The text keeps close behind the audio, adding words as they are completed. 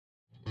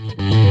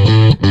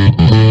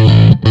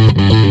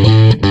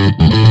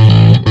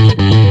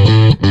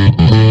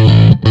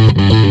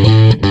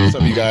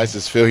guys?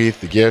 It's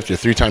Heath, the Gift, your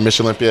 3-time Miss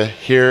Olympia,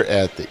 here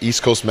at the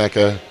East Coast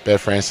Mecca, Bev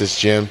Francis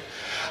Gym.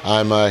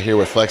 I'm here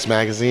with Flex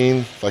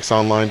Magazine,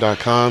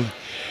 flexonline.com,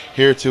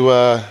 here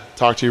to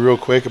talk to you real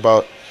quick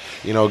about,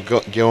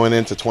 going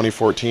into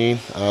 2014.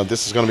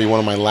 This is going to be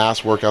one of my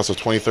last workouts of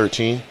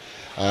 2013.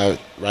 Right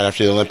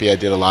after the Olympia, I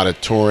did a lot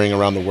of touring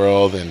around the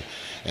world and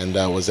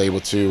was able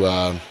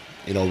to,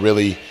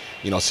 really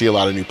see a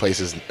lot of new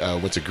places.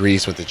 Went to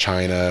Greece, went to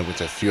China, went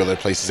to a few other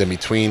places in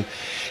between.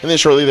 And then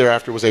shortly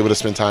thereafter was able to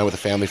spend time with the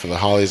family for the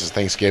holidays of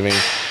Thanksgiving.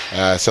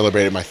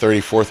 Celebrated my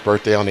 34th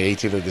birthday on the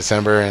 18th of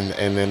December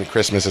and then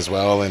Christmas as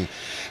well.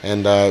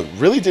 And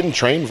really didn't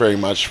train very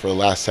much for the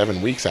last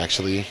 7 weeks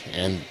actually.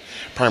 And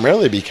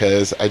primarily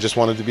because I just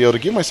wanted to be able to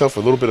give myself a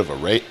little bit of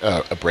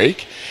a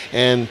break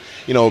and,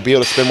 be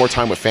able to spend more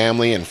time with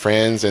family and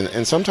friends.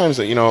 And sometimes,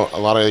 a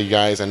lot of you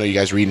guys, I know you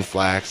guys read in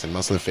Flex and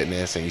Muscle and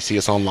Fitness, and you see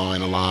us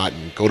online a lot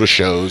and go to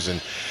shows,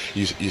 and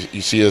you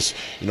see us,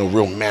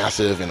 real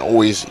massive and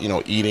always,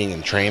 eating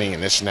and training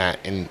and this and that.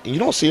 And you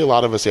don't see a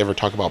lot of us ever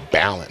talk about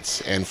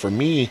balance. And for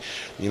me,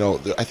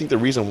 I think the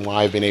reason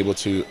why I've been able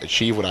to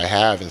achieve what I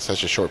have in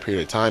such a short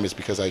period of time is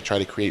because I try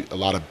to create a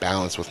lot of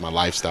balance with my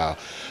lifestyle.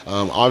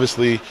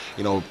 Obviously,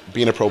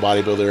 being a pro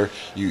bodybuilder,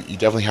 you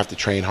definitely have to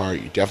train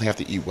hard. You definitely have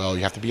to eat well.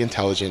 You have to be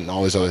intelligent and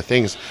all these other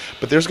things.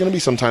 But there's going to be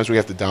some times where you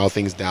have to dial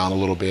things down a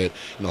little bit,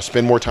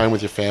 spend more time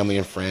with your family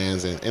and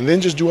friends, and then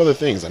just do other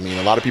things. I mean,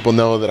 a lot of people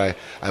know that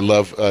I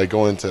love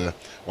going to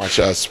watch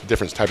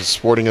different types of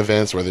sporting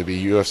events, whether it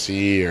be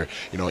UFC or,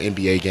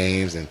 NBA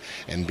games,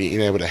 and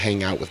being able to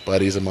hang out with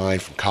buddies of mine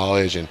from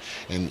college and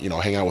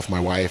hang out with my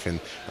wife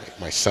and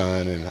my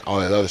son and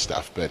all that other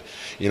stuff. But,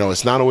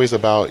 it's not always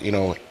about,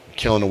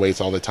 killing the weights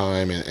all the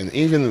time, and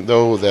even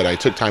though that I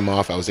took time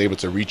off, I was able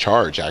to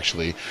recharge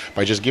actually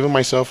by just giving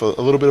myself a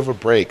little bit of a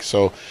break.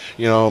 So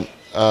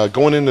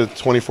going into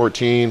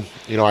 2014,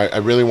 I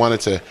really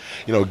wanted to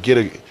get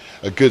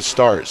a good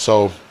start.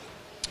 So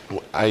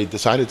I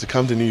decided to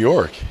come to New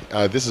York.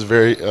 This is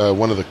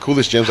one of the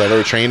coolest gyms I've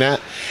ever trained at,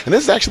 and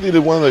this is actually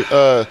one of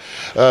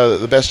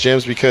the best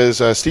gyms because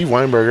Steve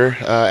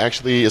Weinberger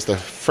actually is the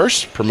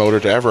first promoter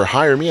to ever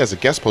hire me as a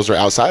guest poster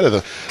outside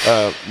of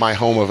my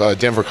home of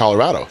Denver,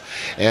 Colorado.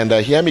 And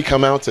he had me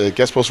come out to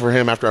guest post for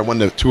him after I won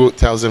the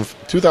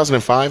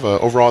 2005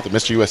 overall at the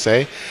Mr.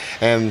 USA,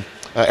 and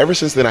ever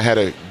since then, I had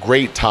a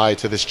great tie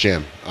to this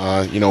gym.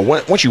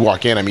 Once you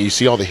walk in, you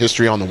see all the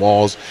history on the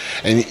walls,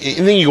 and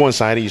then you go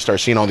inside and you start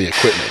seeing all the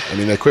equipment.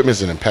 The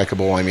equipment is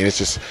impeccable. It's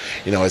just,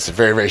 it's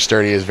very, very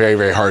sturdy. It's very,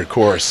 very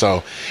hardcore.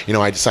 So,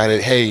 I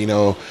decided, hey,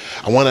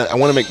 I want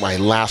to make my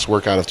last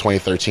workout of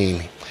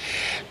 2013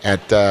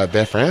 at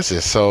Bev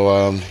Francis.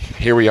 So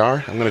here we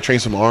are. I'm going to train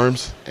some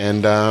arms,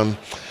 and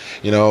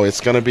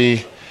it's going to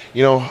be,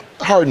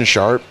 hard and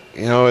sharp.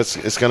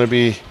 It's going to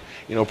be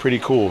pretty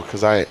cool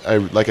because I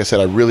like I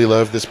said, I really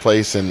love this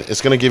place, and it's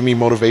going to give me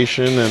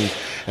motivation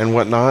and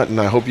whatnot,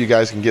 and I hope you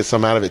guys can get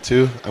some out of it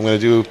too. I'm going to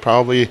do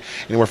probably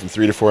anywhere from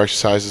 3 to 4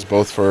 exercises,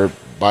 both for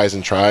buys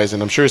and tries,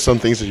 and I'm sure some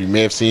things that you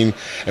may have seen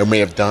or may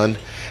have done,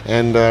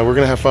 and we're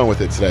going to have fun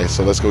with it today,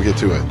 so let's go get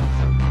to it.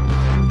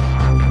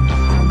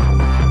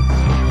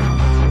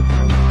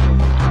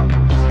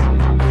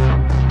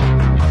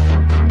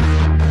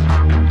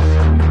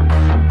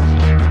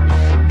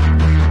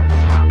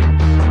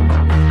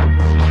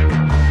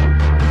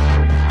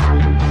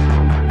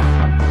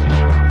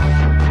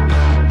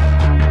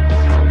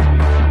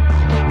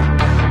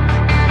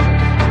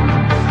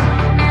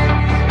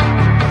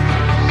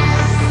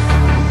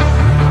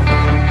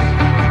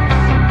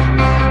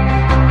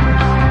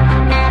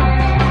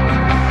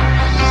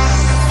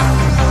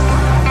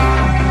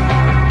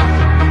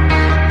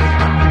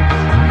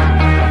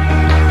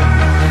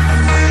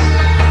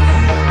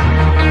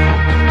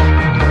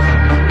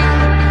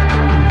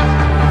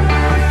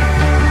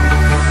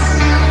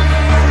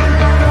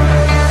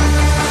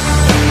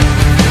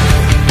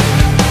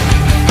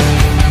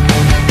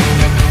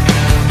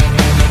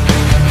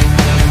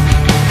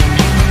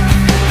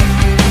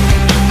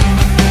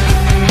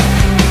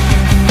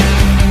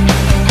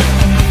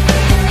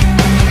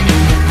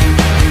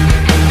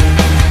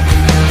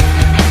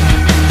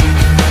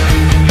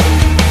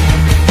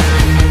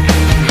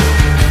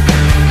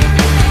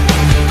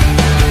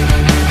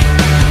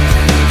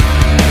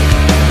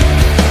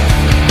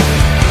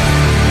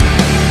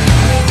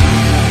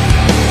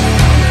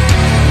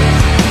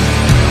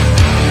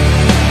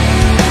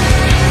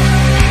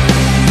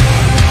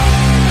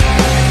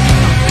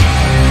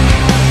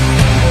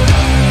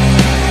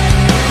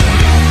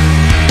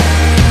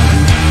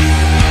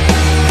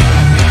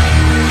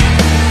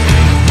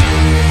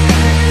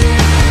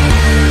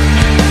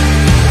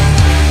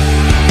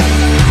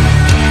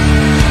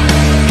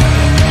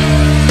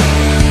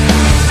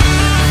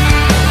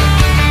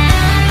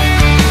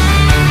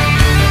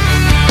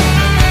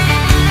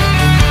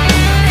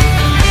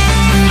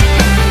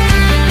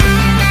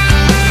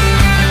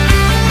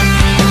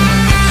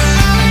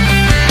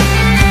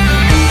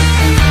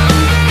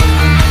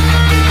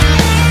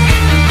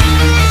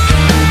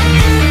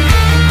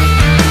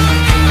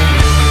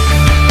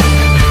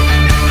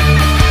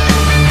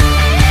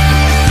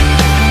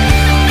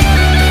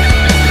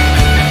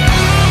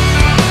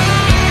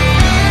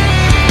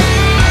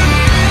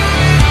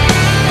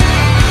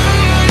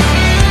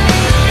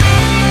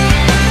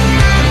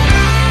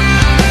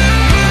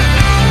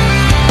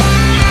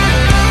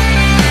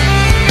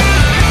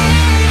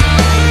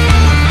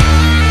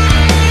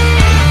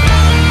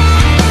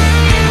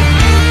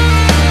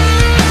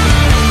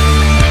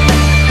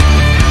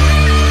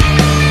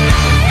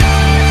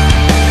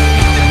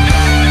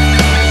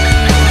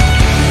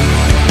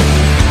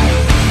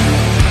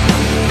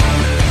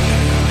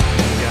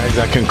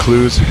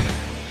 concludes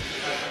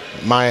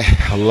my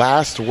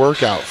last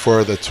workout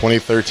for the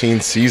 2013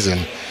 season.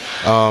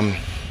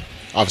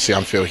 Obviously,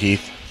 I'm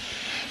Heath,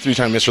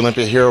 three-time Mr.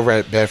 Olympia here over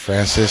at Bed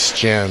Francis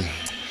Gym.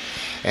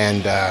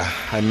 And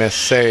I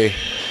must say,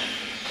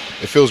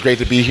 it feels great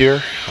to be here.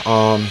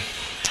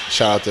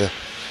 Shout out to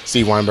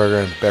Steve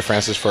Weinberger and Bed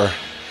Francis for,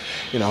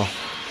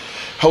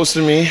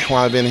 hosting me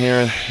while I've been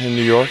here in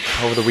New York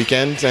over the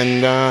weekend.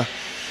 And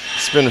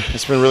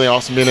it's been really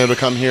awesome being able to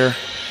come here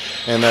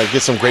and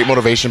get some great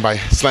motivation by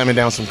slamming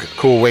down some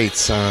cool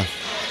weights.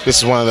 This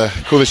is one of the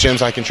coolest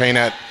gyms I can train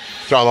at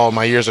throughout all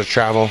my years of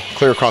travel,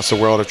 clear across the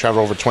world. I've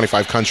traveled over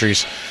 25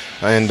 countries,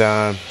 and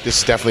this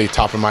is definitely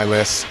top of my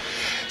list.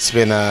 It's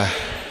been a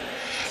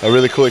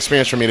really cool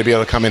experience for me to be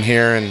able to come in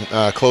here and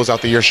close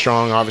out the year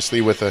strong,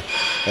 obviously with a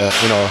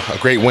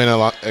great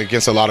win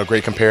against a lot of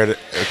great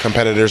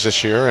competitors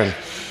this year, and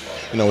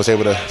was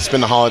able to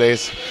spend the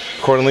holidays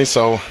accordingly.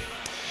 So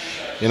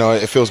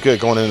it feels good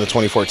going into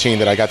 2014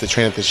 that I got to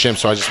train at this gym.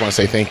 So I just want to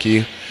say thank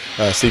you,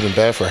 Steve and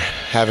Bev, for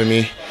having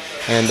me.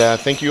 And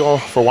thank you all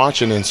for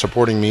watching and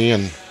supporting me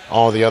and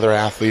all the other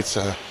athletes.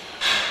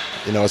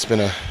 It's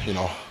been a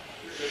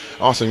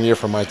awesome year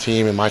for my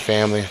team and my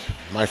family,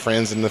 my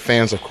friends and the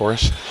fans, of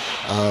course.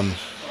 I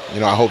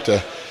hope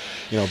to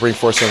bring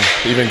forth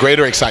some even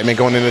greater excitement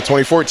going into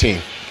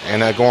 2014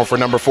 and going for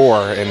number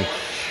 4. And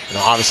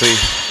obviously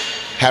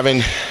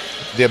having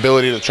the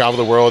ability to travel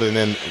the world and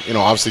then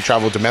obviously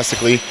travel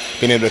domestically,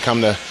 being able to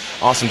come to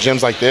awesome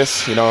gyms like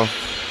this,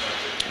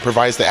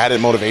 provides the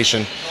added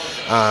motivation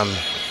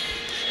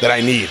that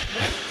I need.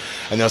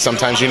 I know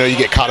sometimes you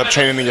get caught up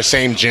training in your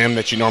same gym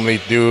that you normally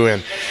do,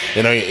 and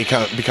it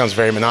kind of becomes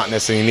very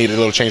monotonous and you need a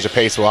little change of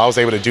pace. Well, I was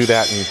able to do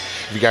that, and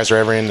if you guys are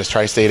ever in this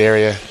tri-state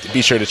area,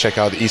 be sure to check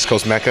out the East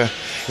Coast Mecca.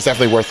 It's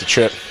definitely worth the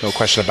trip, no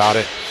question about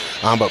it.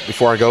 But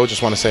before I go,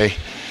 just want to say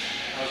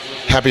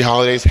happy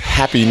holidays,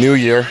 happy new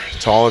year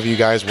to all of you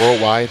guys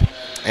worldwide,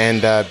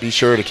 and be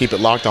sure to keep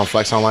it locked on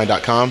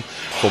flexonline.com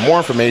for more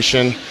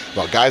information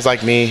about guys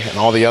like me and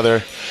all the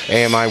other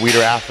AMI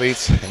Weider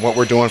athletes and what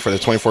we're doing for the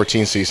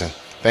 2014 season.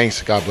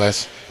 Thanks. God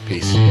bless.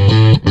 Peace.